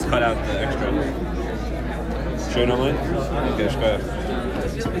cut out the extra. Show it online? Okay, shkoyach.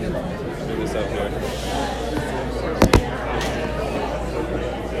 Do this out here.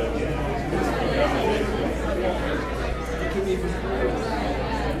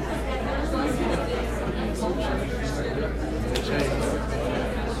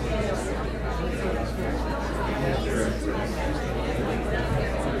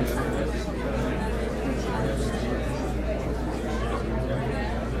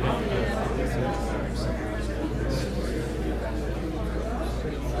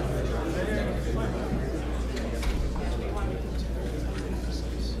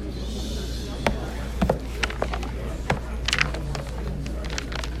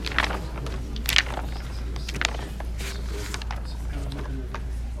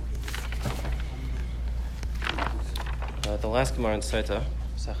 The last Gemara in Sota,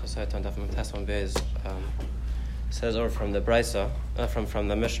 Sechah Sota and Daf Tesman Beis, says over from the Brisa, from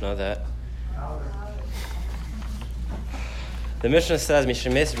the Mishnah that the Mishnah says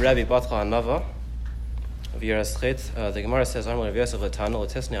Mishemes Rabbi Batcha Anava V'Yeraschit. The Gemara says Amar Rav Yosef L'Tana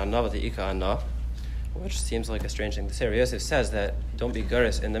L'Tisnei Anava D'Ika Ana, which seems like a strange thing to say. Rav Yosef says that don't be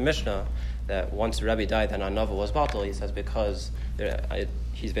guris in the Mishnah that once Rabbi died, then Anava was batal. He says because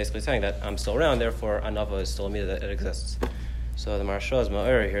he's basically saying that I'm still around, therefore Anava is still a midah that it exists. So the Maharsha is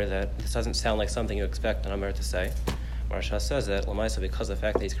ma'or here that this doesn't sound like something you expect an Amir to say. Maharsha says that Lamaisa, because of the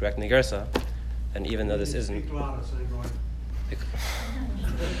fact that he's correcting the Gersa, and even though this isn't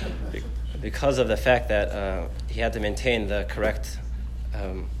because of the fact that he had to maintain the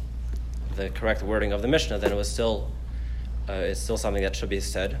correct wording of the Mishnah, then it's still something that should be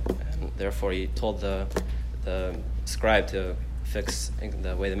said, and therefore he told the scribe to fix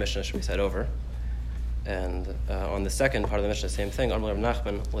the way the Mishnah should be said over. And on the second part of the Mishnah, same thing. And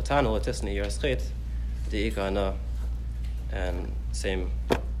same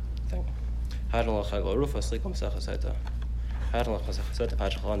thing.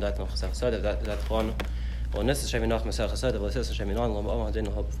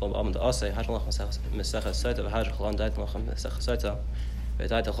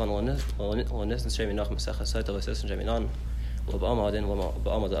 وبأمر دين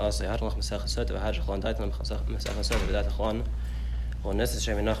وبأمر دعاسة هاتلخ مساخ السيد وهاج خلان دايتنا مساخ السيد بداية خلان والناس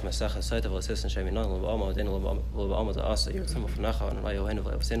شيء مناخ مساخ السيد وسيس شيء منان وبأمر دين وبأمر دعاسة يرسم فناخا وأنا لا يوهين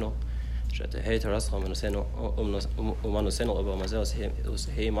ويبسنو شت هي ترسخ من سنو ومن سنو أبو مزاوس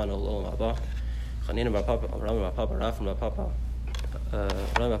هي ما نقول ما با خلينا مع بابا رام مع بابا راف مع بابا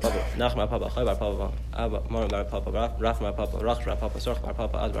رام مع بابا ناخ مع بابا خير مع بابا أبا مر مع بابا راف مع بابا راخ مع بابا صرخ مع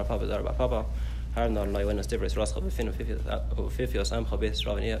بابا أد مع بابا دار مع بابا هرنا الله يوينس دبرس راسخ بفين وفي أسام خبيث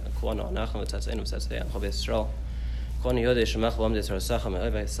شرافني كوانا ناخم وتسعين وتسعين خبيث شراف كون يودي شمخ وامد ترسخ من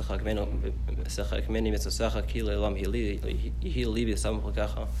أبي سخك مني مثل سخك كيل لام هي ليبي سام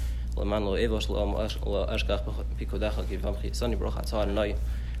خكاخا لمن لو إيوش لام أشكاخ بكوداخا كيفام خيساني بروح عطار ناي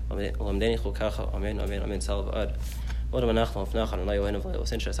لمدني خكاخا أمين سالف أد ورا ناخم فناخر الله يوين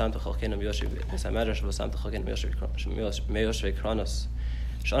وسين شسام تخلكين ميوشي بسامرش وسام تخلكين ميوشي كرانوس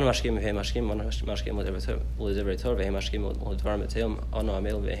شان مشكيم وهي مشكيم أنا مشكيم ودبرتور وهي مشكيم ودفرم تيم أنا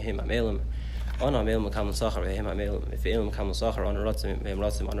عمل وهم عملهم أنا عمل مكمل صخر وهم عمل في علم مكمل صخر أنا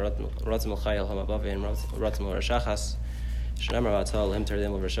أنا راتم الخيال هم بابين راتم ورشاخس شنمر واتال هم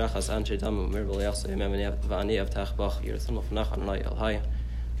تردم ورشاخس أنشي دم مربل يحصل يمامني فاني أفتح باخ يرثم فناخ أنا الهاي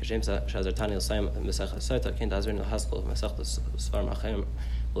كجيمس شازرتاني الصيام مسخ السيطة كنت أزرين الحسق مسخ الصفار مخيم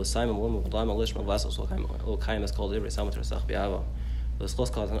والصيام مهم وضام ليش مبلاس وكايم اسكول دبر سامت رسخ بيعوا بس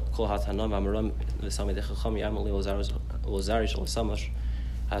خلاص كل هات هنام عمرهم لسامي دخل خم يعمل لي وزاريش السمش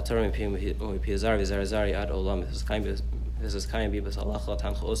هاترم بيزاري زاري عاد أولام this is kind بس الله خلا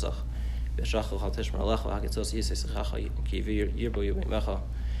تنخ أوسخ بشخ خاتش من الله وحكي توس يسيس خخ كيفير يربو يوم مخا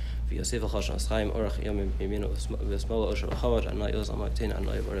في يوسف الخشن صايم أرخ يوم يمين واسمه أشر خبر أن يوز أمتين أن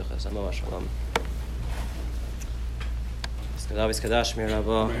يبرخ سما وشلام Davis Kadash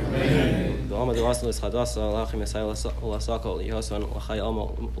Miraba, the Omad Wasnus Hadasa, Lachim Silas, Lasako, Yosan, Lachai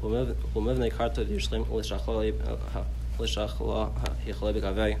Omo, Umivne Carta, Yuslim, Lishachla, Lishachla, Hichlebik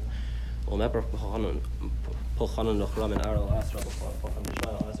Ave, Umepper Pohanan of Raman Arrow, Astra, Astra,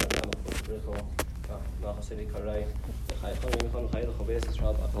 Mahasivi Karai, the Haikon, Hail Hobasis,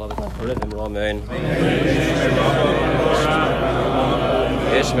 Rivim Romain,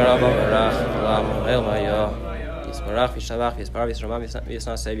 Ishmeraba, Rach, Lam, Elmaya. Barach Vishavach is Barvis Ramavis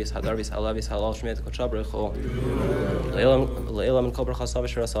Visna Savis Hadarvis Alavis Halal Shmet Kochabricho Leilam and Cobra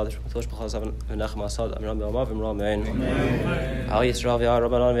Hasavish Rasad Tush Hasav Nachma Sad Amram Mavim Romain Ali Israel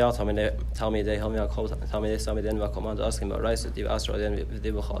Rabbanon Vial tell me they help me tell me they saw me then command asking about rice Div Astra then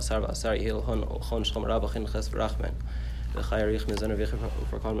Dibucha Sarva Sari Hill Hon Shom Rabachin Ches Rachman V'chayrich mizana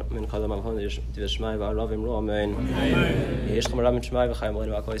v'chorkan min kol malchon v'shmai v'alavim lo amen. Yesh chamaram min shmai v'chayim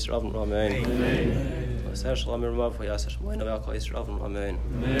leinu v'akol Yisrael lo amen. V'aser shalom mirvav v'yaser shalom leinu v'akol Yisrael lo amen.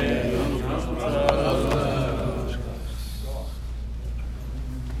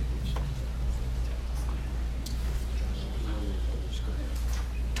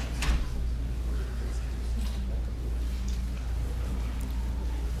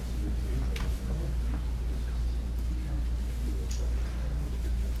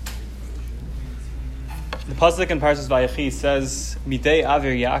 The pasuk in Parshas Vayechi says, "Midei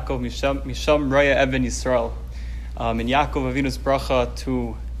Avir Yaakov Misham Roya Even Yisrael." In Yaakov Avinu's bracha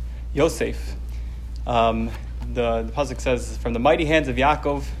to Yosef, the pasuk says, "From the mighty hands of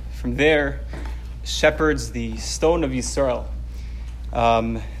Yaakov, from there shepherds the stone of Yisrael."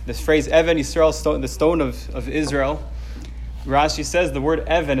 This phrase "Even Yisrael," the stone of Israel. Rashi says the word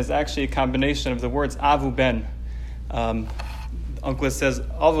 "Even" is actually a combination of the words "Avu Ben." Uncle says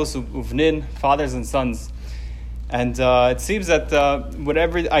 "Avos uvnin," fathers and sons. And it seems that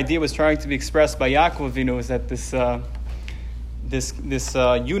whatever idea was trying to be expressed by Yaakov Avinu is that this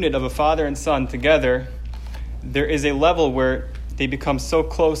unit of a father and son together, there is a level where they become so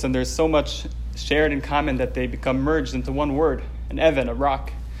close and there's so much shared in common that they become merged into one word, an even, a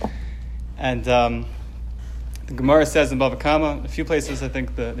rock. And the Gemara says in Bava Kama, a few places I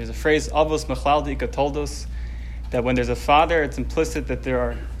think there's a phrase, Avos Mechaldi Katoldos, that when there's a father, it's implicit that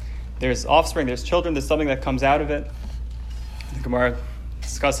there's offspring, there's children, there's something that comes out of it. The Gemara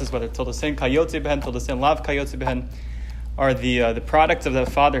discusses whether Toldosin Kayotzi Behen, Toldosin Lav Kayotzi Behen are the product of the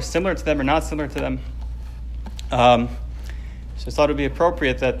father similar to them or not similar to them. So I thought it would be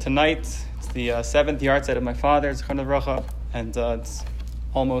appropriate that tonight, it's the 7th yahrzeit of my father, Zichrono Livracha, and it's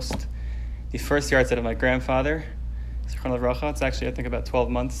almost the first yahrzeit of my grandfather, Zichrono Livracha. It's actually, I think, about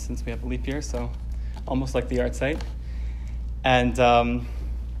 12 months since we have a leap year, so almost like the yahrzeit. And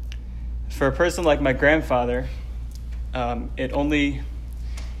for a person like my grandfather, it's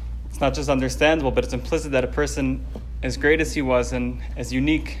not just understandable, but it's implicit that a person as great as he was and as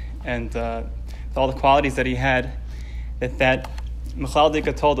unique and with all the qualities that he had, that Mechaldi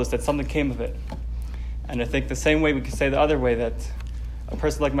told us that something came of it. And I think the same way we could say the other way, that a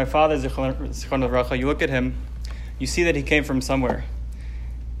person like my father, Zichrono Livracha, you look at him, you see that he came from somewhere.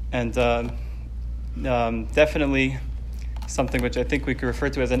 And definitely something which I think we could refer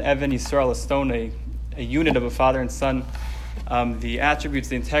to as an Even Yisrael, a stone, a unit of a father and son. The attributes,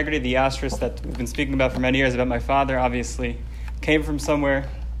 the integrity, the yashrus that we've been speaking about for many years about my father obviously came from somewhere.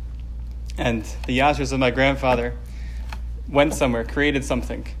 And the yashrus of my grandfather went somewhere, created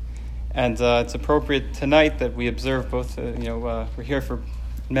something. And it's appropriate tonight that we observe both, we're here for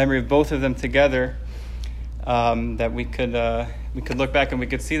memory of both of them together, that we could look back and we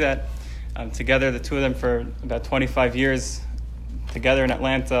could see that together, the two of them for about 25 years together in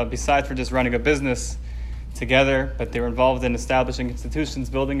Atlanta, besides for just running a business together, but they were involved in establishing institutions,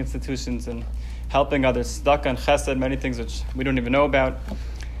 building institutions, and helping others, tzedakah and chesed, many things which we don't even know about.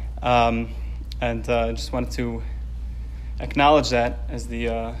 And I just wanted to acknowledge that as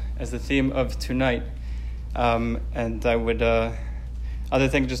the theme of tonight. And I would, other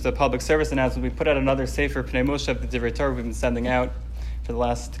thing, just a public service announcement, we put out another Sefer Pnei Moshe, the Divrei Torah we've been sending out for the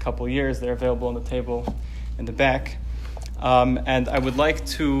last couple of years. They're available on the table in the back. And I would like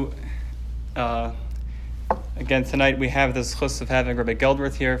to, again, tonight we have the zchus of having Rabbi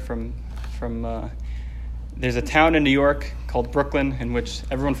Geldworth here from there's a town in New York called Brooklyn, in which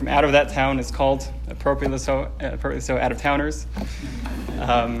everyone from out of that town is called, appropriately so out-of-towners.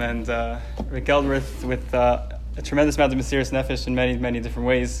 And Rabbi Geldworth, with a tremendous amount of mysterious nefesh in many, many different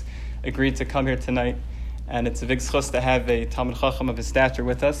ways, agreed to come here tonight. And it's a big zchus to have a Talmid Chacham of his stature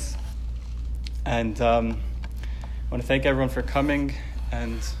with us. And I want to thank everyone for coming.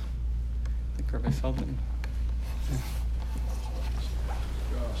 And I think Rabbi Feldman.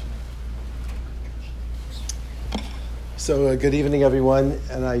 So good evening, everyone.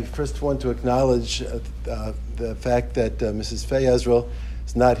 And I first want to acknowledge the fact that Mrs. Faye Ezra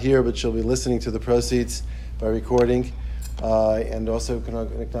is not here, but she'll be listening to the proceeds by recording. And also can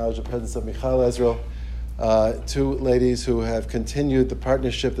acknowledge the presence of Michal Ezra, two ladies who have continued the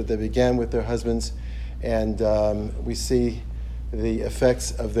partnership that they began with their husbands. And we see the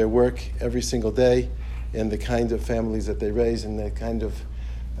effects of their work every single day in the kind of families that they raise and the kinds of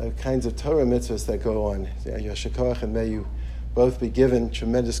Torah mitzvahs that go on. Yashikoach, and may you both be given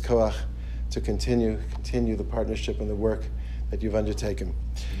tremendous koach to continue the partnership and the work that you've undertaken.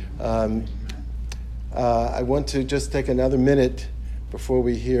 I want to just take another minute before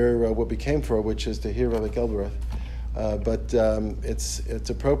we hear what we came for, which is to hear Rabbi Geldworth. But it's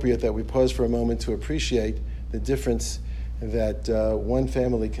appropriate that we pause for a moment to appreciate the difference that one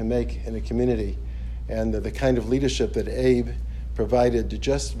family can make in a community, and the kind of leadership that Abe provided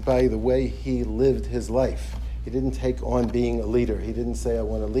just by the way he lived his life. He didn't take on being a leader. He didn't say, I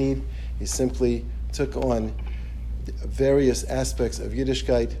want to lead. He simply took on various aspects of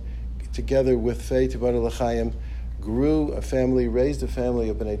Yiddishkeit together with Fei Tibar L'Chaim, grew a family, raised a family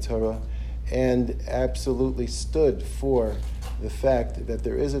of B'nai Torah, and absolutely stood for the fact that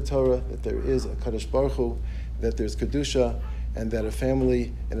there is a Torah, that there is a Kadosh Baruch Hu, that there's Kedusha, and that a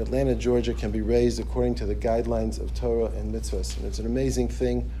family in Atlanta, Georgia can be raised according to the guidelines of Torah and mitzvahs. And it's an amazing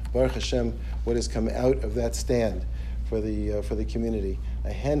thing, Baruch Hashem, what has come out of that stand for the community.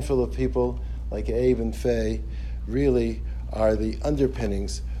 A handful of people like Abe and Faye really are the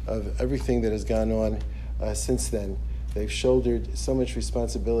underpinnings of everything that has gone on since then. They've shouldered so much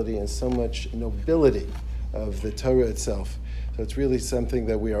responsibility and so much nobility of the Torah itself. So it's really something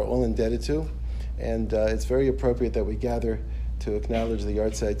that we are all indebted to, and it's very appropriate that we gather to acknowledge the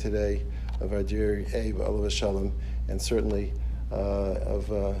yahrzeit today of our dear Abe, Alav Shalom, and certainly of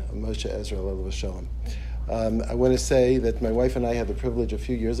Moshe Ezra, Alav Shalom. I want to say that my wife and I had the privilege a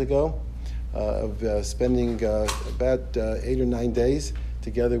few years ago of spending about 8 or 9 days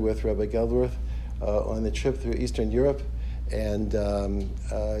together with Rabbi Geldworth on the trip through Eastern Europe. And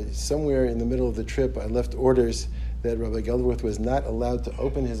somewhere in the middle of the trip, I left orders that Rabbi Geldworth was not allowed to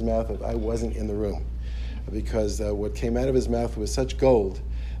open his mouth if I wasn't in the room, because what came out of his mouth was such gold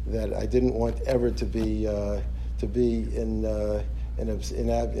that I didn't want ever to be in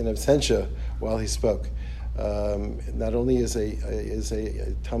absentia while he spoke. Not only is a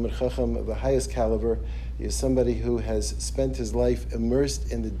Talmid Chacham of the highest caliber, he is somebody who has spent his life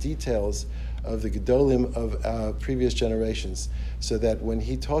immersed in the details of the Gedolim of previous generations, so that when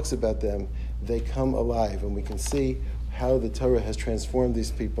he talks about them, they come alive, and we can see how the Torah has transformed these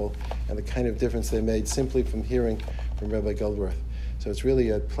people and the kind of difference they made simply from hearing from Rabbi Geldworth. So it's really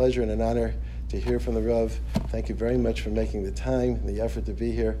a pleasure and an honor to hear from the Rav. Thank you very much for making the time and the effort to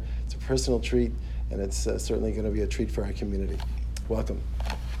be here. It's a personal treat, and it's certainly going to be a treat for our community. Welcome.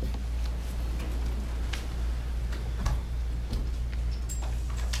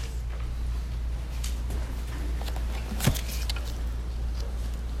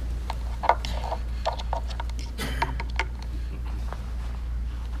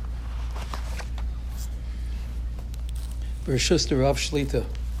 Bereshus the Rav Shlita,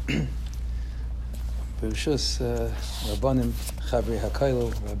 Bereshus Rabbanim, Chavri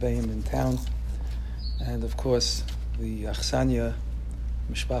HaKollel, Rabbeim in town, and of course the Achsanya,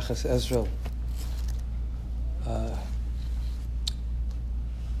 Mishpachas Ezra.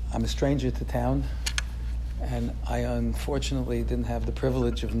 I'm a stranger to town, and I unfortunately didn't have the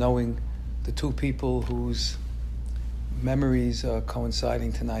privilege of knowing the two people whose memories are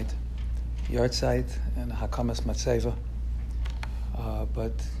coinciding tonight, Yahrzeit and Hakamas Matseva.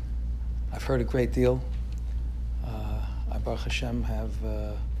 But I've heard a great deal. I, Baruch Hashem, have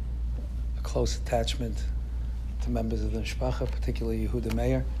a close attachment to members of the Mishpacha, particularly Yehuda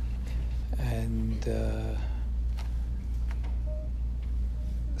Meir. And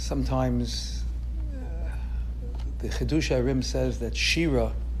sometimes the Chidush Arim says that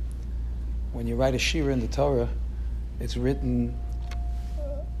Shira, when you write a Shira in the Torah, it's written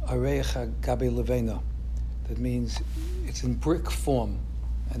Areich Gabe Levena. That means it's in brick form,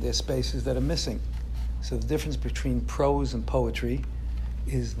 and there's spaces that are missing. So the difference between prose and poetry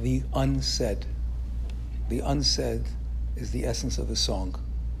is the unsaid. The unsaid is the essence of the song.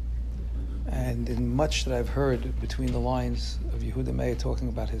 And in much that I've heard between the lines of Yehuda Meir talking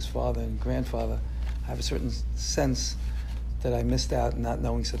about his father and grandfather, I have a certain sense that I missed out not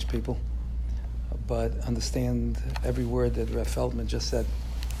knowing such people, but understand every word that Rav Feldman just said.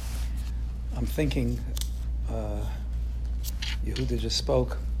 I'm thinking, Yehuda just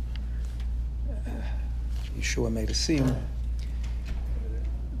spoke, Yeshua made a siyum.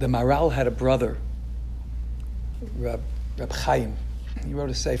 The Maral had a brother, Reb Chaim. He wrote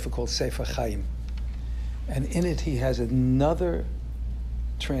a sefer called Sefer Chaim. And in it he has another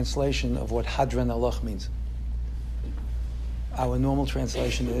translation of what Hadran Alach means. Our normal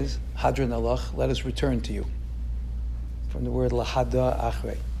translation is, Hadran Alach, let us return to you. From the word Lahada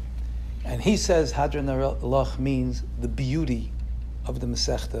Achrei. And he says Hadran Alach means the beauty of the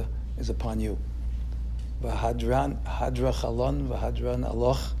Masechta is upon you. V'hadra chalon, v'hadran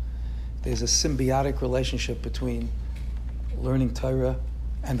alach. There's a symbiotic relationship between learning Torah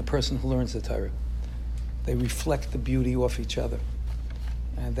and the person who learns the Torah. They reflect the beauty off each other.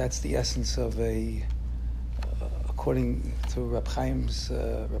 And that's the essence of according to Reb Chaim,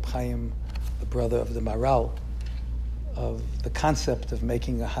 the brother of the Maral, of the concept of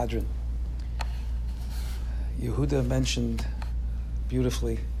making a Hadran. Yehuda mentioned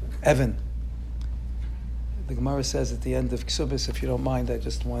beautifully Evan. The Gemara says at the end of Ksubis, if you don't mind, I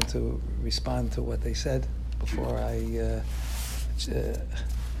just want to respond to what they said before I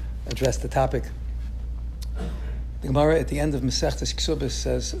address the topic. The Gemara at the end of Masechtas Ksubis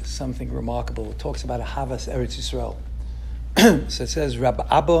says something remarkable. It talks about Ahavas Eretz Yisrael. So it says, Rab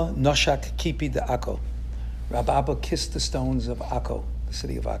Abba Noshak Kipi de Akko. Rab Abba kissed the stones of Akko, the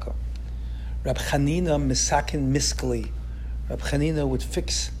city of Akko. Rab Chanina Misakin Miskli. Rab Chanina would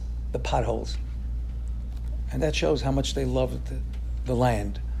fix the potholes. And that shows how much they loved the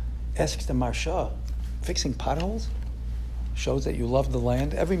land. Asks the Marsha, fixing potholes shows that you love the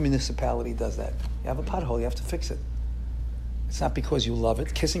land. Every municipality does that. You have a pothole, you have to fix it. It's not because you love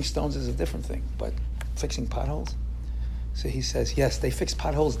it. Kissing stones is a different thing, but fixing potholes? So he says, yes, they fix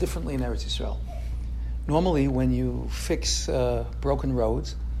potholes differently in Eretz Yisrael. Normally, when you fix broken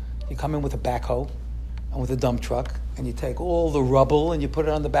roads, you come in with a backhoe and with a dump truck, and you take all the rubble and you put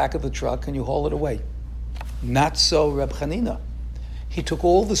it on the back of the truck and you haul it away. Not so Reb Chanina. He took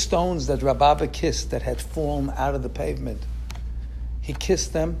all the stones that Rab Abba kissed that had fallen out of the pavement. He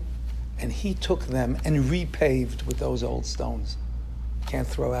kissed them, and he took them and repaved with those old stones. Can't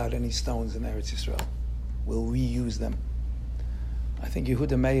throw out any stones in Eretz Yisrael. We'll reuse them. I think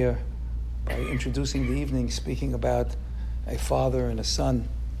Yehuda Meir, by introducing the evening, speaking about a father and a son,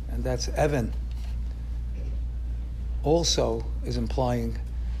 and that's Evan, also is implying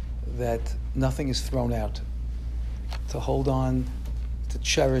that nothing is thrown out. To hold on, to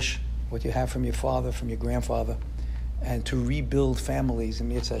cherish what you have from your father, from your grandfather, and to rebuild families in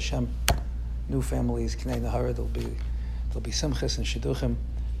Mitzvah Hashem, new families, K'nei Nahara, there'll be Simchas and Shidduchim,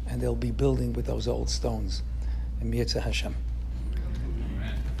 and they'll be building with those old stones in Mitzvah Hashem.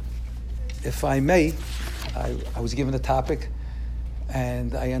 If I may, I was given a topic,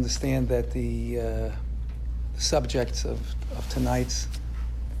 and I understand that the subjects of tonight's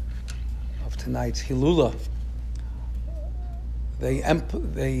Hilula, they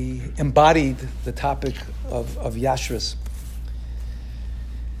embodied the topic of Yashras.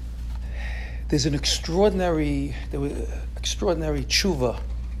 There's an extraordinary tshuva,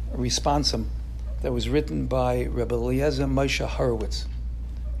 a responsum, that was written by Rebbe Eliezer Moshe Horowitz.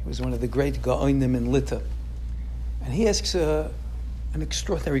 He was one of the great Gaonim in Lita. And he asks an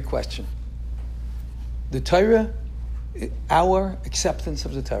extraordinary question. The Torah, our acceptance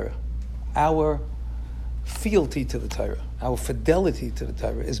of the Torah, our fealty to the Torah, our fidelity to the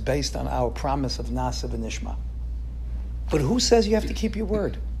Torah is based on our promise of Nasa v'Nishma. But who says you have to keep your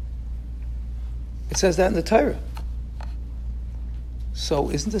word? It says that in the Torah.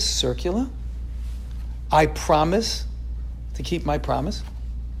 So isn't this circular? I promise to keep my promise.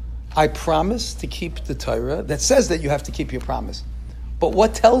 I promise to keep the Torah that says that you have to keep your promise. But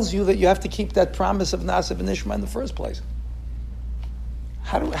what tells you that you have to keep that promise of Nasa v'Nishma in the first place?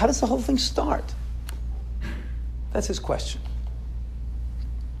 How does the whole thing start? That's his question.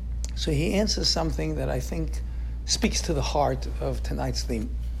 So he answers something that I think speaks to the heart of tonight's theme.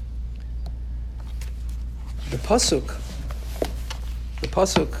 The pasuk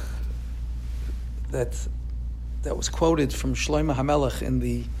that was quoted from Shlomo HaMelech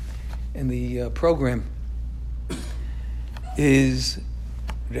in the program is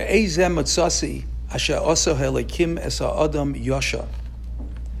Re'ezeh Matzasi Asher Oso Helekim Es Ha'adam Yosha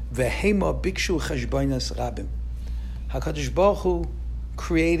Vehema Bikshu Cheshbonos Rabim. HaKadosh Baruch Hu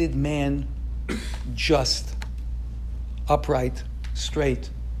created man just, upright, straight,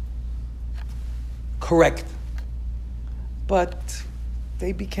 correct. But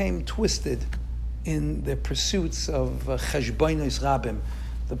they became twisted in the pursuits of Cheshbonos Rabim,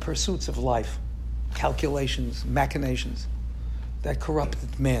 the pursuits of life, calculations, machinations, that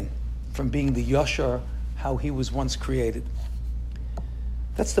corrupted man from being the Yashar, how he was once created.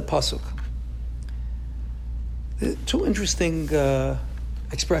 That's the pasuk. Two interesting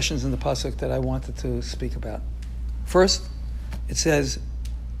expressions in the pasuk that I wanted to speak about. First, it says,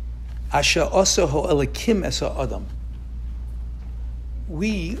 Asher oso ho'elikim es ha'adam.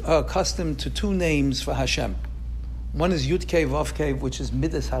 We are accustomed to two names for Hashem. One is Yud-Kei Vav-Kei, which is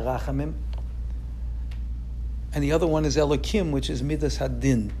Midas HaRachamim, and the other one is Elokim, which is Midas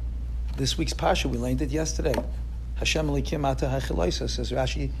HaDin. This week's Pasha, we learned it yesterday. Hashem Elokim Ata HaChilosa, says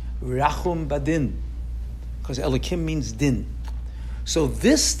Rashi, Rachum Badin, because Elokim means Din. So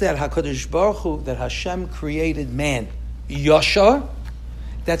this, that HaKadosh Baruch Hu, that Hashem created man, Yashar,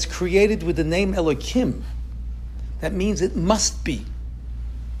 that's created with the name Elokim, that means it must be.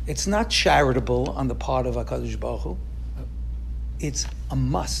 It's not charitable on the part of HaKadosh Baruch Hu. It's a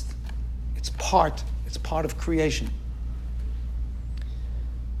must. It's part of creation.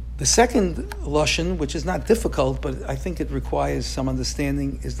 The second lashon, which is not difficult, but I think it requires some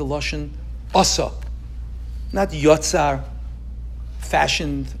understanding, is the lashon asa. Not yotzar,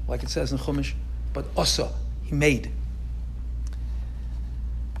 fashioned, like it says in Chumash, but asa, he made.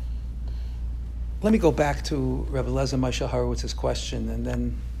 Let me go back to Rebbe Lezer Moshe Horowitz's question, and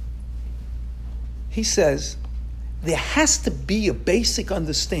then he says, there has to be a basic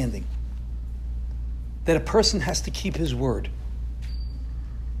understanding that a person has to keep his word.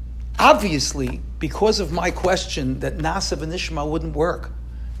 Obviously, because of my question that Nasa v'nishma wouldn't work,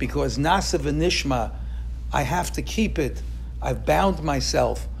 because Nasa v'nishma, I have to keep it, I've bound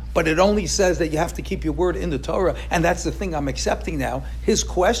myself, but it only says that you have to keep your word in the Torah, and that's the thing I'm accepting now. His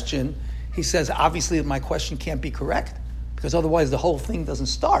question, he says, obviously my question can't be correct, because otherwise the whole thing doesn't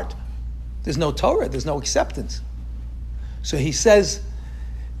start. There's no Torah, there's no acceptance. So he says,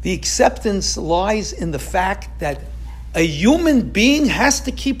 the acceptance lies in the fact that a human being has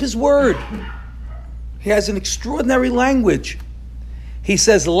to keep his word. He has an extraordinary language. He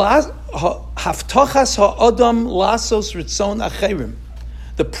says, "Haftochas ha'adam lasos ritzon acherim."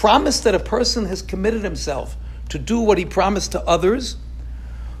 The promise that a person has committed himself to do what he promised to others.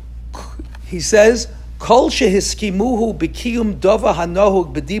 He says, "Kol shehiskimuhu b'kiyum dova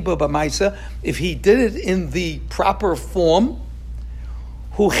hanohug b'diba b'maisa." If he did it in the proper form,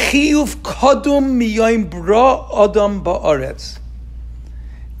 hu chiyuv kodum miyoim bra adam ba'aretz.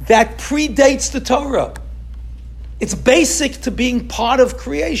 That predates the Torah. It's basic to being part of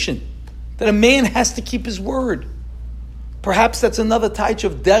creation, that a man has to keep his word. Perhaps that's another type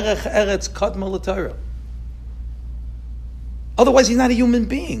of derech eretz kadma l'Torah. Otherwise, he's not a human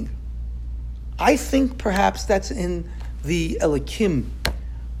being. I think perhaps that's in the Elikim,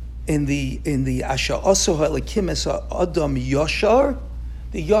 in the Asher Oso Elikim es Adam Yashar.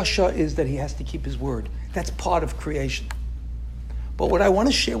 The Yashar is that he has to keep his word. That's part of creation. But what I want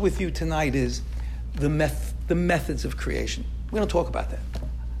to share with you tonight is the methods of creation. We don't talk about that.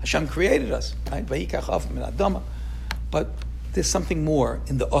 Hashem created us, right? But there's something more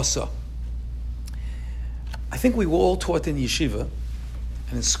in the Osa. I think we were all taught in yeshiva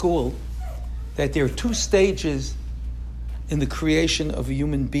and in school that there are two stages in the creation of a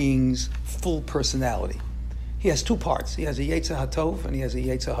human being's full personality. He has two parts. He has a Yetzer HaTov and he has a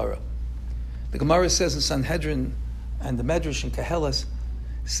Yetzer Hara. The Gemara says in Sanhedrin and the Medrash and Kehelas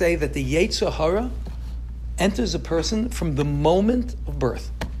say that the Yetzer Hara enters a person from the moment of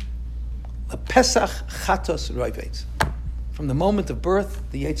birth. A Pesach Chatos Roivetz. From the moment of birth,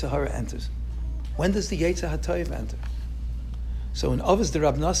 the Yetzer Hara enters. When does the Yetzer HaTov enter? So in Avos de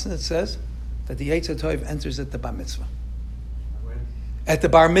Rab Nosson it says that the Yetzer HaTov enters at the Bar Mitzvah. At the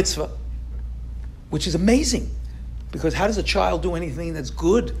Bar Mitzvah. Which is amazing, because how does a child do anything that's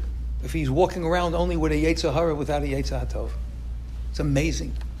good if he's walking around only with a Yetzer Hara without a Yetzer HaTov? It's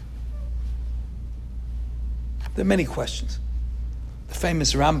amazing. There are many questions. The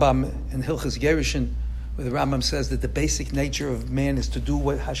famous Rambam in Hilchos Gerushin, where the Rambam says that the basic nature of man is to do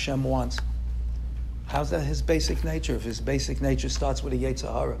what Hashem wants. How's that his basic nature if his basic nature starts with a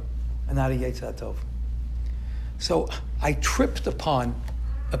Yetzer Hara and not a Yetzer HaTov? So I tripped upon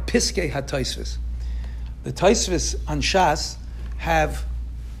a Piskei HaTosfos. The Tosfos on Shas have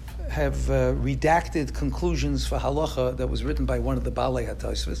redacted conclusions for halacha that was written by one of the Balei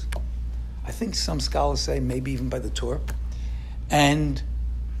HaTosfos. I think some scholars say maybe even by the Torah. And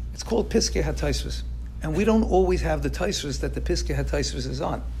it's called Piskei HaTosfos. And we don't always have the Tosfos that the Piskei HaTosfos is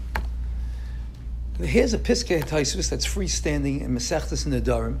on. Here's a Piskei HaTosfos that's freestanding in Masechtas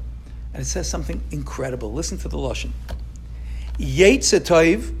Nedarim, and it says something incredible. Listen to the lashon. Yetzer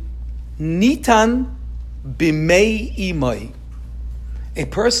Tov nitan b'mei imai. A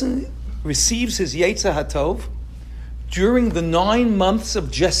person receives his Yetzer HaTov during the 9 months of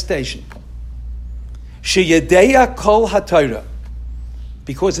gestation. Sheyedeya kol haTorah.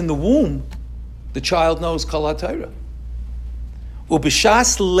 Because in the womb, the child knows kol haTorah.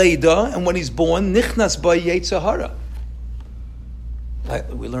 Ubishas leida, and when he's born, nichnas ba Yetzer Hara.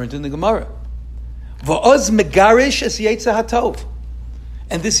 Like we learned in the Gemara. Va'oz megarish es Yetzer HaTov.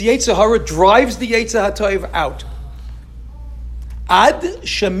 And this Yetzer Hara drives the Yetzer HaTov out. Ad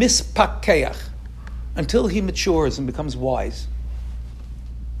shemis pakeach. Until he matures and becomes wise.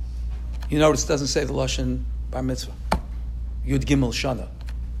 You notice it doesn't say the Lashon Bar Mitzvah. Yud Gimel Shana.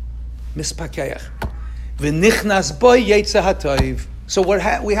 Mispakeach. V'nichnas bo Yetzer HaTov. So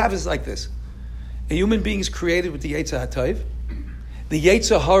what we have is like this. A human being is created with the Yetzer HaTov. The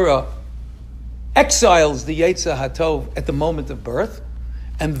Yetzer Hara exiles the Yetzer HaTov at the moment of birth,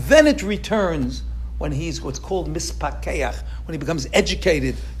 and then it returns when he's what's called mispakeach, when he becomes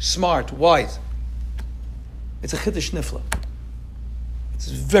educated, smart, wise. It's a chiddush nifla. It's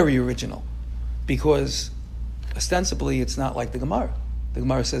very original, because ostensibly it's not like the Gemara. The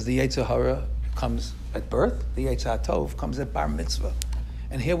Gemara says the Yetzer Hara comes at birth, the Yetzer HaTov comes at Bar Mitzvah.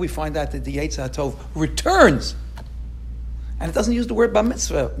 And here we find out that the Yetzer HaTov returns. And it doesn't use the word Bar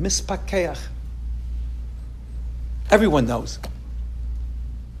Mitzvah, Mispakeach. Everyone knows.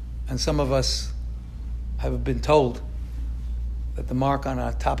 And some of us have been told that the mark on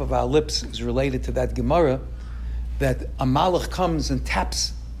our top of our lips is related to that Gemara, that a malach comes and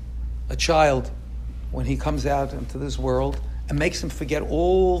taps a child when he comes out into this world and makes him forget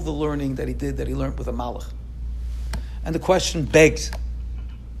all the learning that he learned with a malach. And the question begs,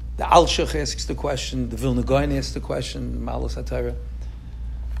 the Alshach asks the question, the Vilna Gaon asks the question, Malas HaTorah,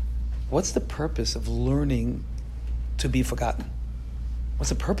 what's the purpose of learning to be forgotten? What's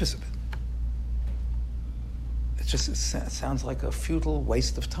the purpose of it? It sounds like a futile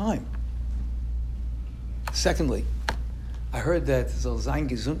waste of time. Secondly, I heard that Zol Zayin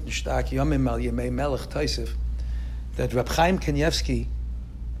Gesund und Stark Yomim Al Yemei Melech Tosef, that Reb Chaim Kanievsky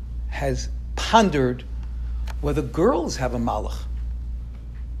has pondered whether girls have a malach.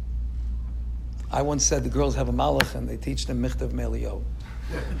 I once said the girls have a malach and they teach them Michtav Melio.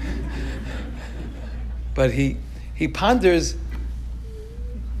 But he ponders,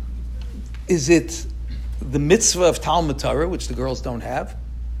 is it the mitzvah of Talmud Torah, which the girls don't have,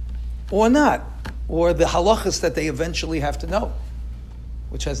 or not? Or the halachas that they eventually have to know,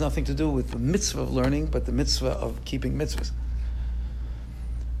 which has nothing to do with the mitzvah of learning, but the mitzvah of keeping mitzvahs.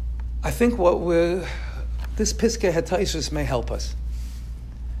 I think this Piskei HaTaisus may help us.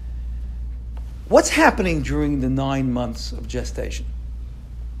 What's happening during the 9 months of gestation?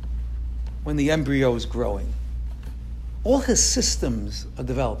 When the embryo is growing, all his systems are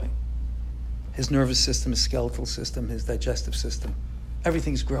developing. His nervous system, his skeletal system, his digestive system.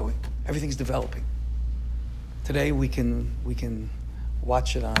 Everything's growing. Everything's developing. Today we can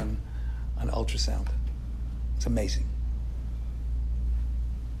watch it on ultrasound. It's amazing.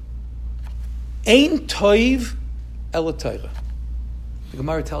 Ein toiv ela Torah. The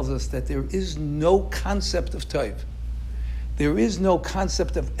Gemara tells us that there is no concept of toiv. There is no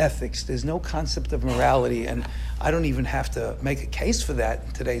concept of ethics. There's no concept of morality, and I don't even have to make a case for that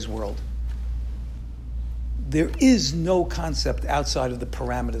in today's world. There is no concept outside of the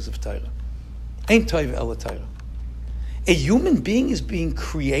parameters of Torah. Ein toiv ela Torah. A human being is being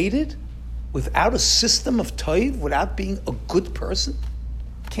created without a system of toiv, without being a good person?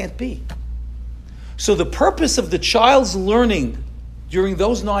 Can't be. So the purpose of the child's learning during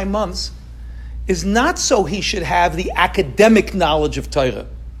those 9 months is not so he should have the academic knowledge of Torah.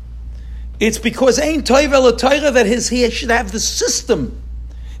 It's because Ein Toiv Ela Torah that he should have the system.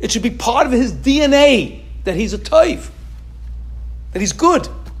 It should be part of his DNA that he's a Toiv, that he's good,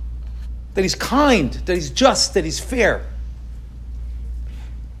 that he's kind, that he's just, that he's fair.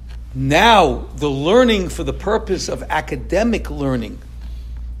 Now, the learning for the purpose of academic learning,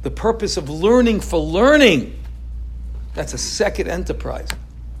 the purpose of learning for learning, that's a second enterprise.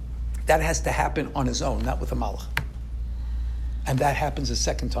 That has to happen on his own, not with a malach. And that happens a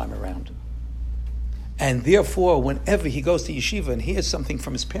second time around. And therefore, whenever he goes to yeshiva and hears something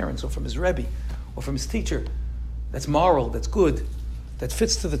from his parents or from his rebbe or from his teacher that's moral, that's good, that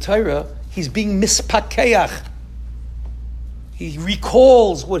fits to the Torah, he's being mispakeach. He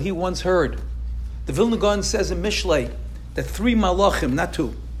recalls what he once heard. The Vilna Gaon says in Mishlei that 3 malachim, not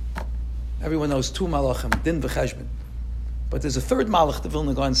 2. Everyone knows 2 malachim, din v'cheshbon. But there's a third malach, the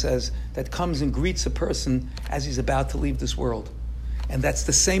Vilna Gaon says, that comes and greets a person as he's about to leave this world. And that's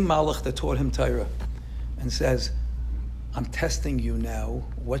the same malach that taught him Torah. And says, I'm testing you now.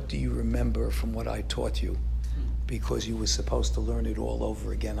 What do you remember from what I taught you? Because you were supposed to learn it all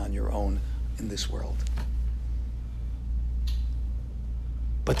over again on your own in this world.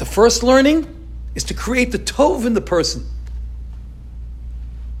 But the first learning is to create the tov in the person.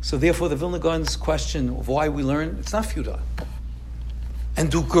 So therefore, the Vilna Gaon's question of why we learn, it's not futile.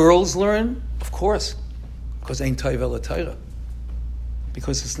 And do girls learn? Of course, because Ein Toiv Ela Torah.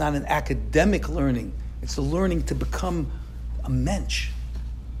 Because it's not an academic learning. It's the learning to become a mensch.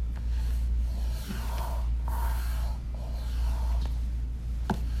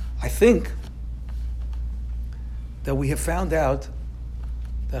 I think that we have found out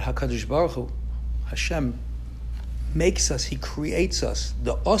that HaKadosh Baruch Hu, Hashem, makes us, he creates us,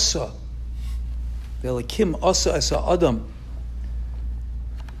 the Asa, the Elikim Asa Esa Adam,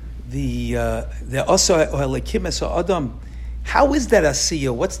 the Asa or Elikim Esa Adam. How is that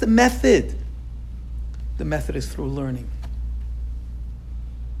Asiya? What's the method? The method is through learning.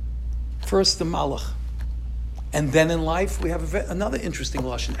 First the Malach. And then in life we have another interesting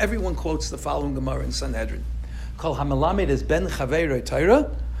lashon. Everyone quotes the following Gemara in Sanhedrin. Kol hamalamed is ben chaverei Torah,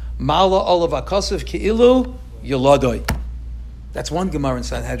 mala olav akosef keilu yoladoi. That's one Gemara in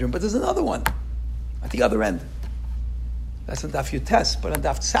Sanhedrin, but there's another one at the other end. That's on Daf Yutes, but on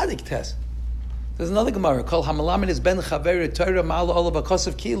Daf Tzadik Tes. There's another Gemara. Kol hamalamed is ben chaverei Torah, mala olav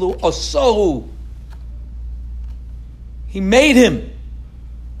akosef keilu osohu. He made him.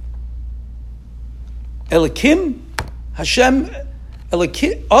 Elikim, Hashem,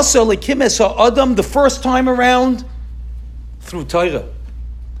 Elikim, also Elikim es Adam the first time around through Torah,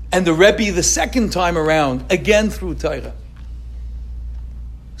 and the Rebbe the second time around again through Torah.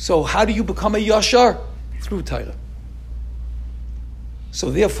 So how do you become a Yashar? Through Torah. So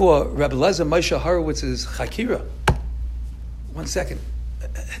therefore, Rabbi Lezer Moshe Horowitz's Chakira. 1 second.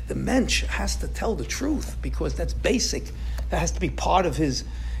 The mensch has to tell the truth because that's basic. That has to be part of his.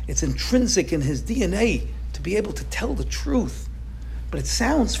 It's intrinsic in his DNA to be able to tell the truth. But it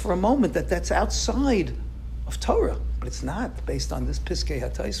sounds for a moment that that's outside of Torah. But it's not, based on this Piskei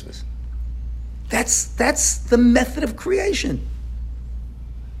HaTaisvus. That's the method of creation.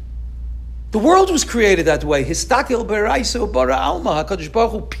 The world was created that way. Histakel b'raiso bara alma. HaKadosh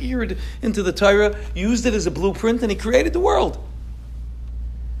Baruch Hu peered into the Torah, used it as a blueprint, and he created the world.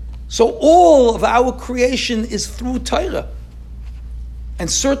 So all of our creation is through Torah. And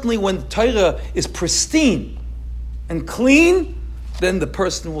certainly when Torah is pristine and clean, then the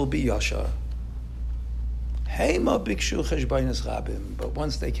person will be Yashar. Heima bikshu cheshbainas rabim. But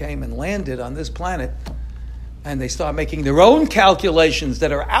once they came and landed on this planet, and they start making their own calculations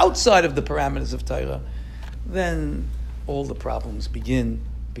that are outside of the parameters of Torah, then all the problems begin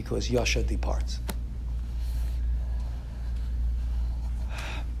because Yasha departs.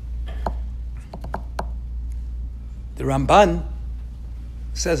 The Ramban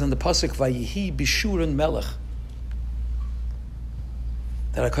says in the pasuk Vayihi Bishuran Melech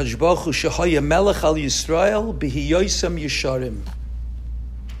that HaKadosh Baruch Hu Shehaya Melech al Yisrael B'Hiyoisam Yisharim.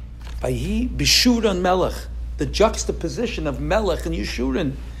 Vayihi Bishuran Melech. The juxtaposition of Melech and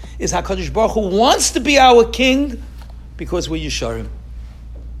Yishurin is HaKadosh Baruch Hu wants to be our king because we're Yisharim.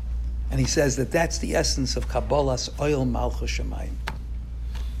 And he says that that's the essence of Kabbalah's Oil Malchus Shemayim.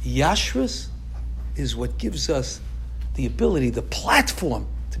 Yashrus is what gives us the ability, the platform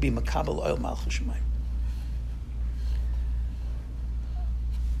to be Makabel Oil Malchus Shemayim.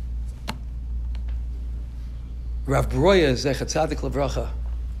 Rav Broya Zecher Tzadik Levracha,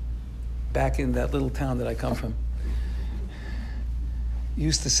 back in that little town that I come from,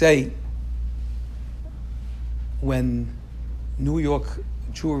 used to say when New York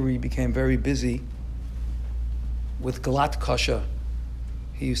Jewry became very busy with Galat Kasha,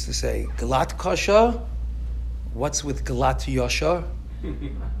 he used to say, Galat Kasha, what's with Galat Yashar?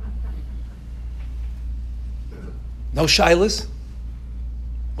 No shilas?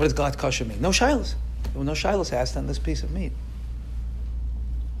 What does Galat Kasha mean? No shilas. There were no shilas asked on this piece of meat.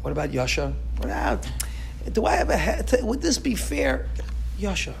 What about Yasha? Do I have a head? Would this be fair?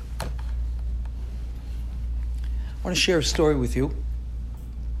 Yasha. I want to share a story with you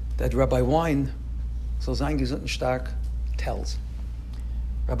that Rabbi Wein, so sein gesund und stark, tells.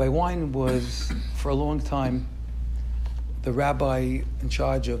 Rabbi Wein was, for a long time, the rabbi in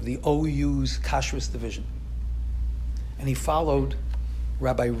charge of the OU's Kashrus division. And he followed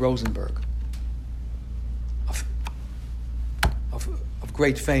Rabbi Rosenberg, of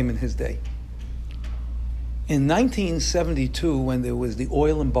great fame in his day. In 1972, when there was the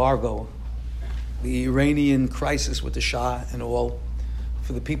oil embargo, the Iranian crisis with the Shah and all,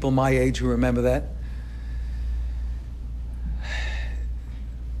 for the people my age who remember that,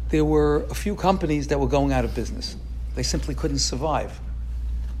 there were a few companies that were going out of business. They simply couldn't survive.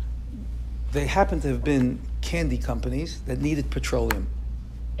 They happened to have been candy companies that needed petroleum,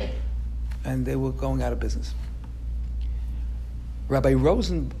 and they were going out of business. Rabbi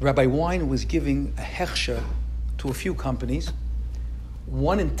Wein was giving a hechsher to a few companies,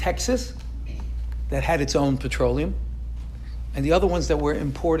 one in Texas that had its own petroleum, and the other ones that were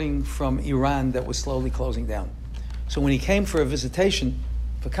importing from Iran that was slowly closing down. So when he came for a visitation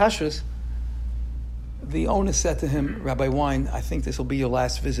for kashrus, the owner said to him, Rabbi Wein, I think this will be your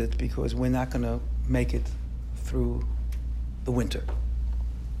last visit because we're not going to make it through the winter.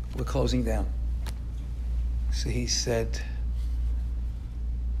 We're closing down. So he said,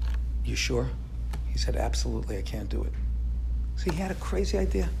 you sure? He said, absolutely, I can't do it. So he had a crazy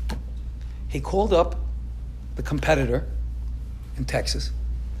idea. He called up the competitor in Texas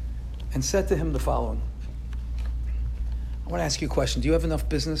and said to him the following. I want to ask you a question. Do you have enough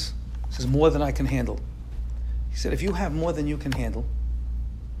business? He says, more than I can handle. He said, if you have more than you can handle,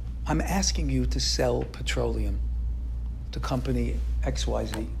 I'm asking you to sell petroleum to company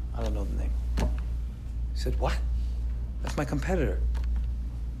XYZ. I don't know the name. He said, what? That's my competitor.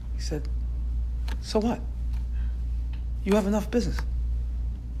 He said, so what? You have enough business.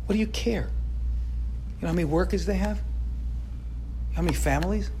 What do you care? You know how many workers they have? How many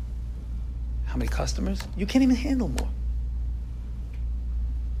families? How many customers? You can't even handle more.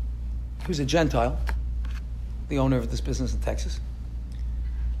 He was a Gentile, the owner of this business in Texas.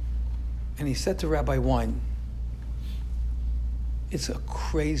 And he said to Rabbi Wein, it's a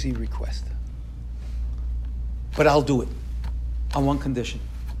crazy request, but I'll do it on one condition.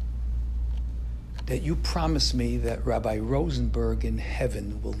 That you promise me that Rabbi Rosenberg in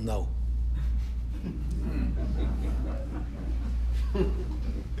heaven will know.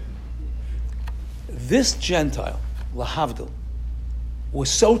 This Gentile, Lahavdil,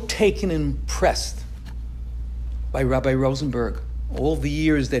 was so taken and impressed by Rabbi Rosenberg all the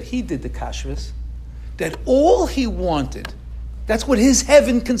years that he did the kashrus, that all he wanted, that's what his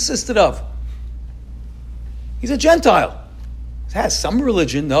heaven consisted of. He's a Gentile. He has some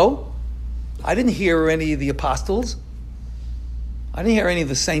religion, no. I didn't hear any of the apostles. I didn't hear any of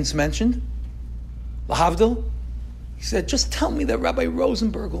the saints mentioned. Lahavdil, he said, just tell me that Rabbi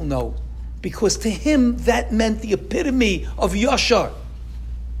Rosenberg will know. Because to him, that meant the epitome of Yashar.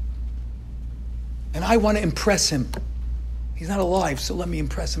 And I want to impress him. He's not alive, so let me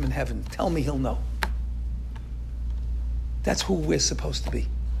impress him in heaven. Tell me he'll know. That's who we're supposed to be.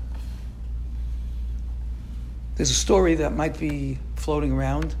 There's a story that might be floating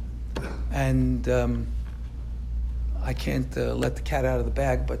around, and I can't let the cat out of the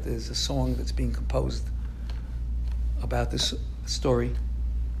bag, but there's a song that's being composed about this story.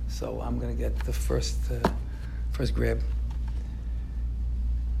 So I'm going to get the first grab.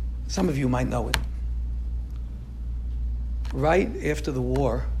 Some of you might know it. Right after the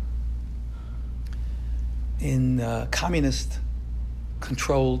war, in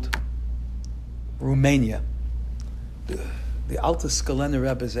communist-controlled Romania, the Alter Skalena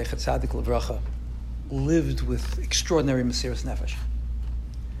Rebbe, Zecher Tzadik Levracha, lived with extraordinary Mesiras Nefesh.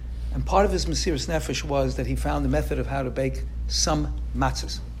 And part of his Mesiras Nefesh was that he found a method of how to bake some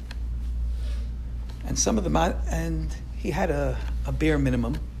matzahs. And and he had a bare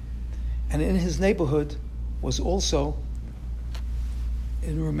minimum. And in his neighborhood was also,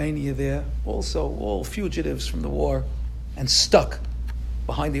 in Romania there, also all fugitives from the war and stuck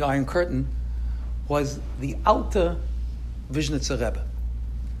behind the Iron Curtain, was the Alter Vizhnitzer Rebbe,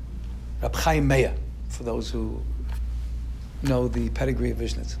 Rab Chaim Meir, for those who know the pedigree of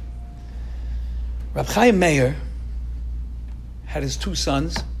Vishnitz. Rab Chaim Meir had his two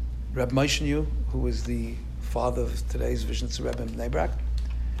sons, Rab Moshenu, who was the father of today's Vishnitzer Rebbe in Bnei Brak,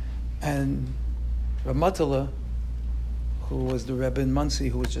 and Rab Matala, who was the Rebbe in Muncie,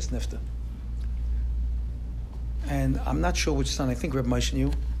 who was just Nifta. And I'm not sure which son, I think Reb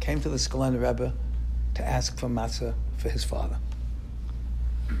Moshenu, came to the Skalena Rebbe to ask for matzah for his father.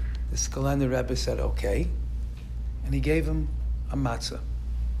 The Skalena Rebbe said, okay, and he gave him a matzah.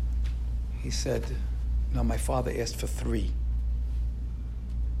 He said, no, my father asked for 3.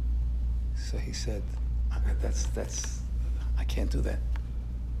 So he said, that's I can't do that.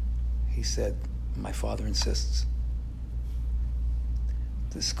 He said, my father insists.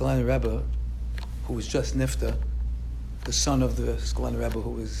 The Skalena Rebbe, who was just Nifta, the son of the Skalena Rebbe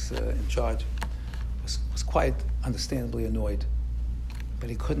who was in charge, was quite understandably annoyed. But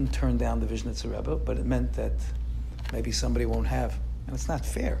he couldn't turn down the Vishnitzer Rebbe, but it meant that maybe somebody won't have. And it's not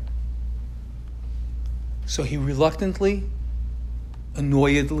fair. So he reluctantly,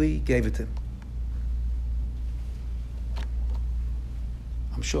 annoyedly gave it to him.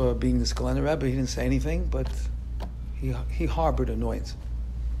 I'm sure being the Skalena Rebbe, he didn't say anything, but he harbored annoyance.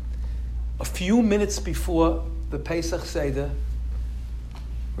 A few minutes before the Pesach Seder,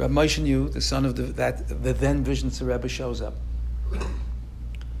 Rab Moshenu, the son of the then Vishnitzer Rebbe, shows up.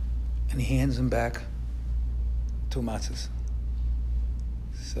 And he hands him back 2 matzahs.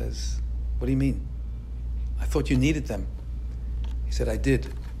 He says, what do you mean? I thought you needed them. He said, I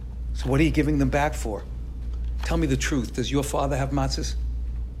did. So what are you giving them back for? Tell me the truth. Does your father have matzahs?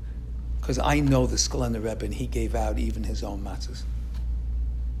 Because I know the Skalena Rebbe, and he gave out even his own matzahs.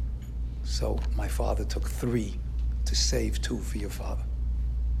 So my father took 3 to save 2 for your father.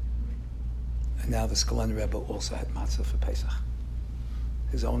 And now the Skalena Rebbe also had matzah for Pesach.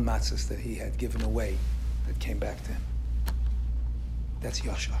 His own matzahs that he had given away that came back to him. That's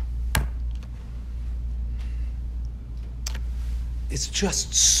Yashar. It's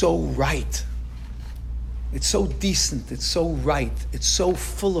just so right. It's so decent. It's so right. It's so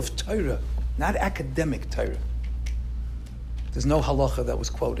full of Torah, not academic Torah. There's no halacha that was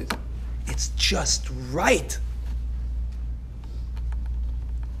quoted. It's just right.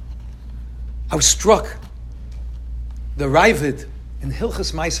 I was struck. The Ravid in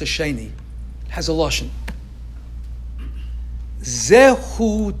Hilchas Ma'aser Sheni has a lashon.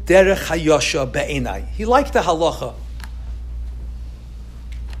 Zehu derech hayosha be'enai. He liked the halacha.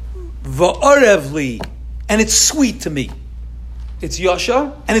 Va'orev li, and it's sweet to me. It's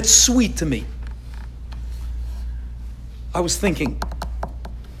yosha, and it's sweet to me. I was thinking,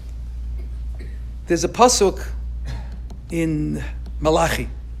 there's a pasuk in Malachi.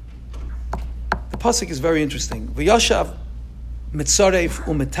 The pasuk is very interesting. V'yoshav mitzarev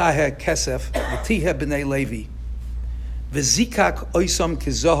u'metaher kesef v'tihe b'nei Levi v'zikak oisam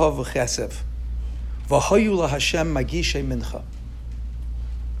kizohav v'chesef v'hoyu laHashem magishe mincha.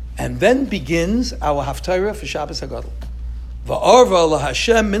 And then begins our haftarah for Shabbos HaGadol. V'arva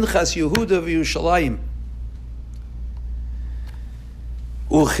laHashem minchas Yehuda v'Yushalayim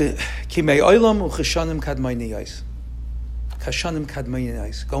kimei olam u'cheshanim kadmayniyais. Kashanim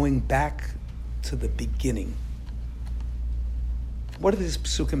kadmayniyais. Going back to the beginning. What are these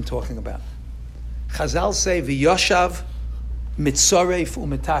psukim talking about? Chazal say v'yoshav mitzaref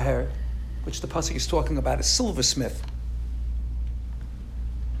u'metaher, which the pasuk is talking about, a silversmith,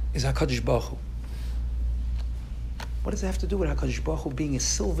 is HaKadosh Baruch Hu. What does it have to do with HaKadosh Baruch Hu being a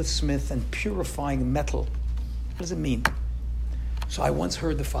silversmith and purifying metal? What does it mean? So I once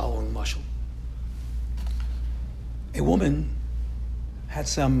heard the following mashal. A woman had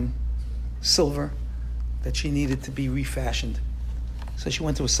some silver that she needed to be refashioned. So she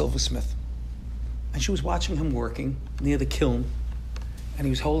went to a silversmith. And she was watching him working near the kiln. And he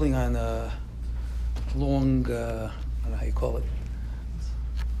was holding on a long, I don't know how you call it.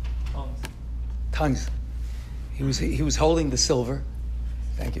 Tongues. He was holding the silver.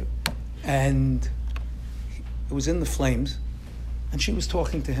 Thank you. And it was in the flames. And she was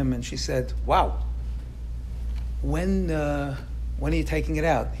talking to him and she said, wow, when are you taking it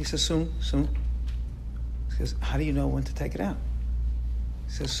out? He says, soon. She says, how do you know when to take it out?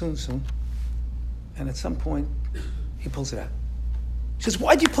 He says, soon. And at some point, he pulls it out. She says,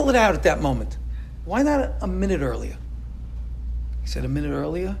 why'd you pull it out at that moment? Why not a minute earlier? He said, a minute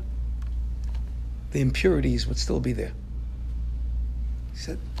earlier, the impurities would still be there. He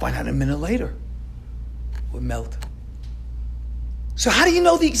said, why not a minute later? It would melt. So how do you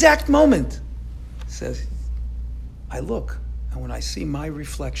know the exact moment? He says, I look, and when I see my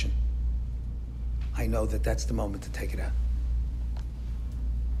reflection, I know that that's the moment to take it out.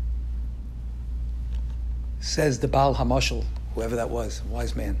 Says the Baal HaMashal, whoever that was,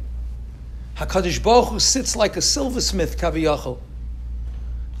 wise man. HaKadosh Baruch Hu sits like a silversmith, Kaviyachol,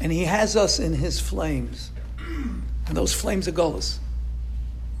 and he has us in his flames. And those flames are gullus.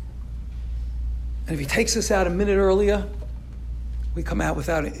 And if he takes us out a minute earlier, we come out with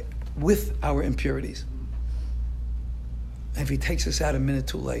our impurities. And if he takes us out a minute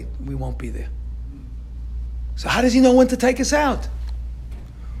too late, we won't be there. So how does he know when to take us out?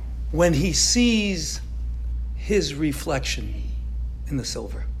 When he sees his reflection in the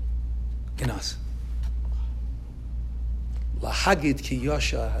silver, in us. Lahagid ki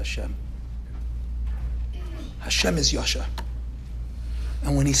yasha Hashem. Hashem is yasha.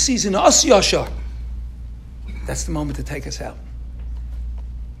 And when he sees in us yasha, that's the moment to take us out.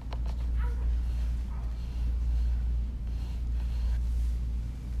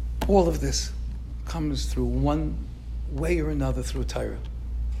 All of this comes through one way or another through Torah.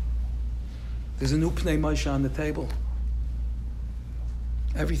 There's a new Pnei Moshe on the table.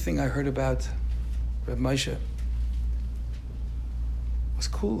 Everything I heard about Reb Moshe was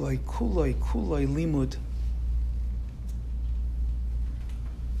kuloi limud.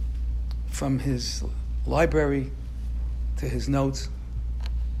 From his library to his notes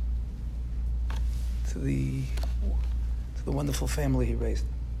to the wonderful family he raised.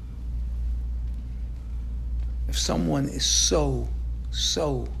 If someone is so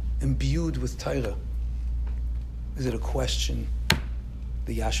imbued with Torah, is it a question?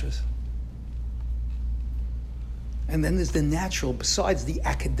 The Yashras. And then there's the natural, besides the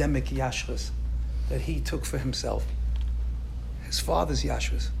academic Yashras that he took for himself, his father's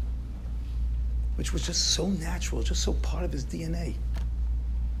Yashras, which was just so natural, just so part of his DNA.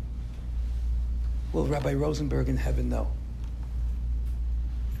 Will Rabbi Rosenberg in heaven know?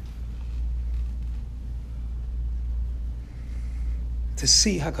 To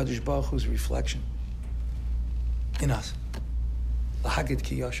see HaKadosh Baruch Hu's reflection in us. Lahagid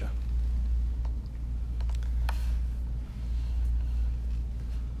ki yasha.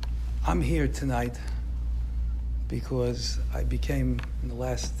 I'm here tonight because I became, in the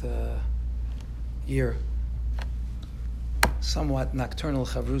last year, somewhat nocturnal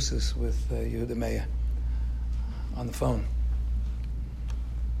chavrusis with Yehuda Meir on the phone.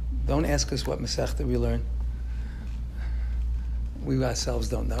 Don't ask us what Masechta we learn. We ourselves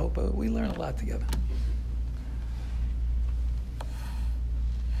don't know, but we learn a lot together.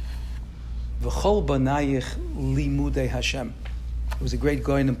 V'chol banayich limudei Hashem. There was a great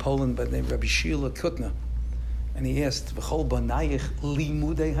guy in Poland by the name of Rabbi Shila Kutner, and he asked, V'chol banayich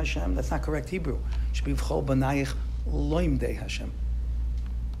limudei Hashem? That's not correct Hebrew. It should be V'chol banayich loimdei Hashem.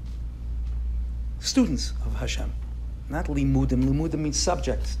 Students of Hashem. Not limudim. Limudim means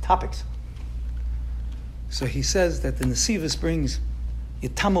subjects, topics. So he says that the Nesivos brings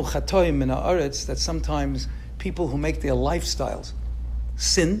yitamu chatoim min haaretz, that sometimes people who make their lifestyles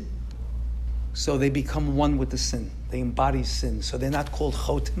sin, so they become one with the sin. They embody sin. So they're not called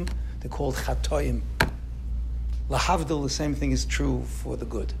chotim, they're called chatoim. Lahavdil, the same thing is true for the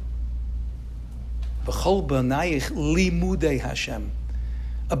good. B'chol b'nayich limudei Hashem.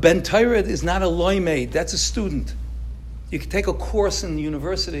 A Ben Torah is not a loimed, that's a student. You can take a course in the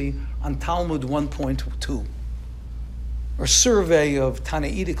university on Talmud 1.2 or survey of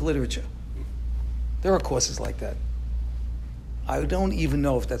Tannaitic literature. There are courses like that. I don't even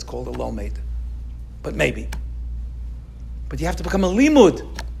know if that's called a lomed, but maybe. But you have to become a limud.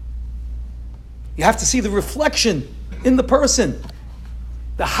 You have to see the reflection in the person,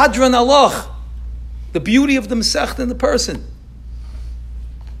 the hadran aloch, the beauty of the Masechta in the person.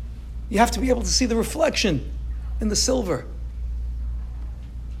 You have to be able to see the reflection in the silver.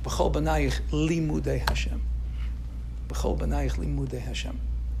 B'chol banayich limudei Hashem. B'chol banayich limudei Hashem.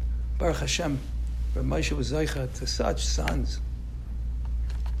 Baruch Hashem, Rav Moshe was zeicha to such sons.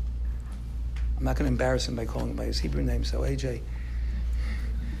 I'm not going to embarrass him by calling him by his Hebrew name, so AJ.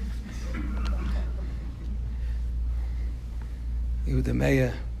 Yehuda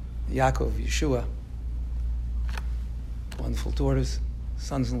Meir, Yaakov, Yeshua, wonderful daughters,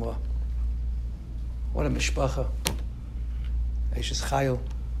 sons-in-law. What a mishpacha. Eishes Chayil,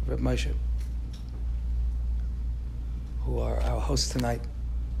 Reb Moshe, who are our hosts tonight.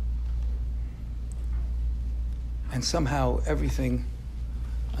 And somehow everything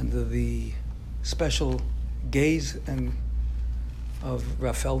under the special gaze and of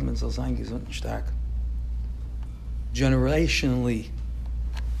Rav Feldman, Zal sein gesund stark, generationally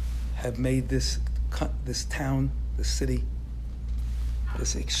have made this town, this city,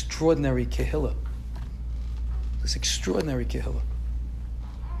 this extraordinary kehillah. This extraordinary kehillah.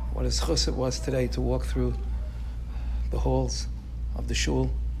 What a zchus it was today to walk through the halls of the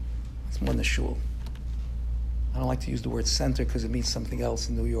shul. It's more than a shul. I don't like to use the word center because it means something else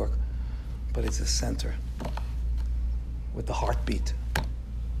in New York, but it's a center with the heartbeat.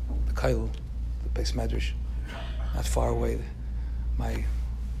 The Kailul, the Beis Medrash, not far away. My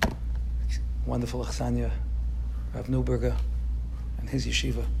wonderful Achsanya, Rav Neuberger, and his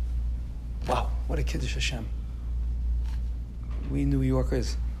yeshiva. Wow, what a Kiddush Hashem. We New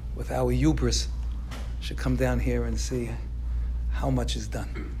Yorkers, with our hubris, should come down here and see how much is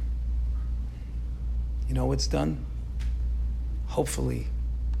done. You know what's done? Hopefully,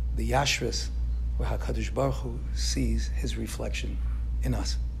 the Yashris, where HaKadosh Baruch Hu sees his reflection in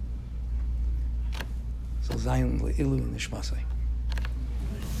us. So Zayin Le'ilu Nishmasai.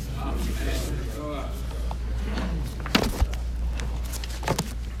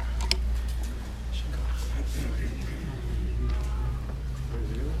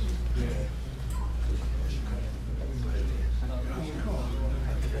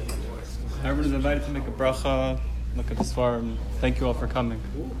 Everyone is invited to make a bracha. Look at this farm. Thank you all for coming.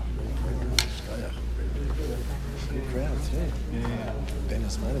 Good crowd, too. Yeah. Ben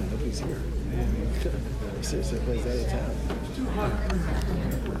Osman, nobody's here. Seriously, everybody's out of town.